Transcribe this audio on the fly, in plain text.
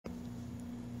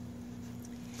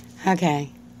Okay.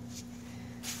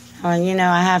 Well,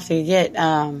 I have to get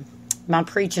my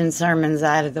preaching sermons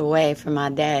out of the way for my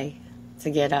day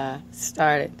to get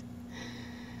started.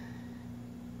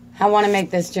 I want to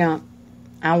make this jump.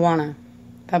 I want to.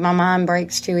 But my mind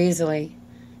breaks too easily.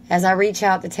 As I reach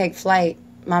out to take flight,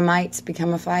 my mights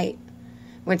become a fight.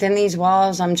 Within these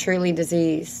walls, I'm truly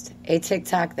diseased, a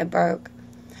tic-tac that broke.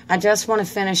 I just want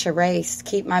to finish a race,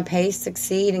 keep my pace,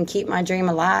 succeed, and keep my dream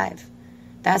alive.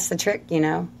 That's the trick,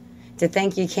 to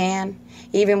think you can,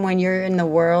 even when you're in the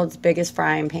world's biggest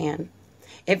frying pan.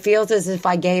 It feels as if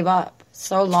I gave up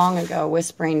so long ago,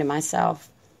 whispering to myself,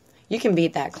 you can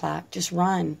beat that clock, just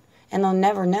run, and they'll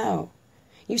never know.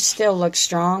 You still look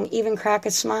strong, even crack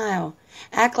a smile.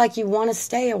 Act like you want to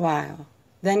stay a while,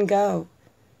 then go.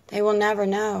 They will never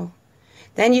know.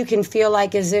 Then you can feel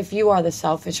like as if you are the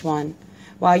selfish one,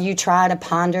 while you try to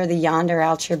ponder the yonder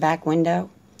out your back window.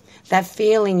 That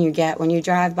feeling you get when you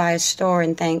drive by a store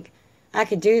and think, I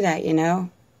could do that, No.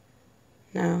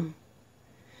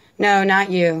 No, not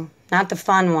you. Not the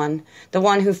fun one. The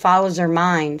one who follows her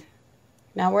mind.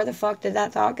 Now, where the fuck did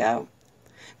that thought go?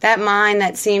 That mind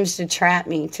that seems to trap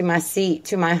me to my seat,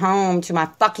 to my home, to my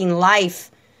fucking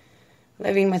life,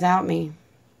 living without me.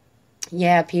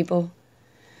 Yeah, people.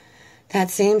 That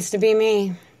seems to be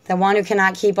me. The one who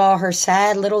cannot keep all her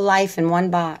sad little life in one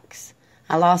box.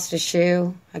 I lost a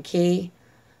shoe, a key,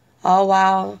 all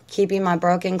while keeping my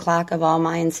broken clock of all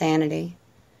my insanity.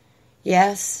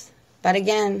 Yes, but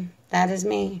again, that is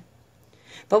me.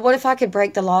 But what if I could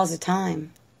break the laws of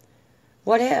time?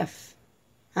 What if?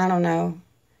 I don't know.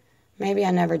 Maybe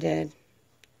I never did.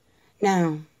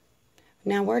 Now,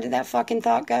 where did that fucking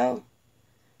thought go?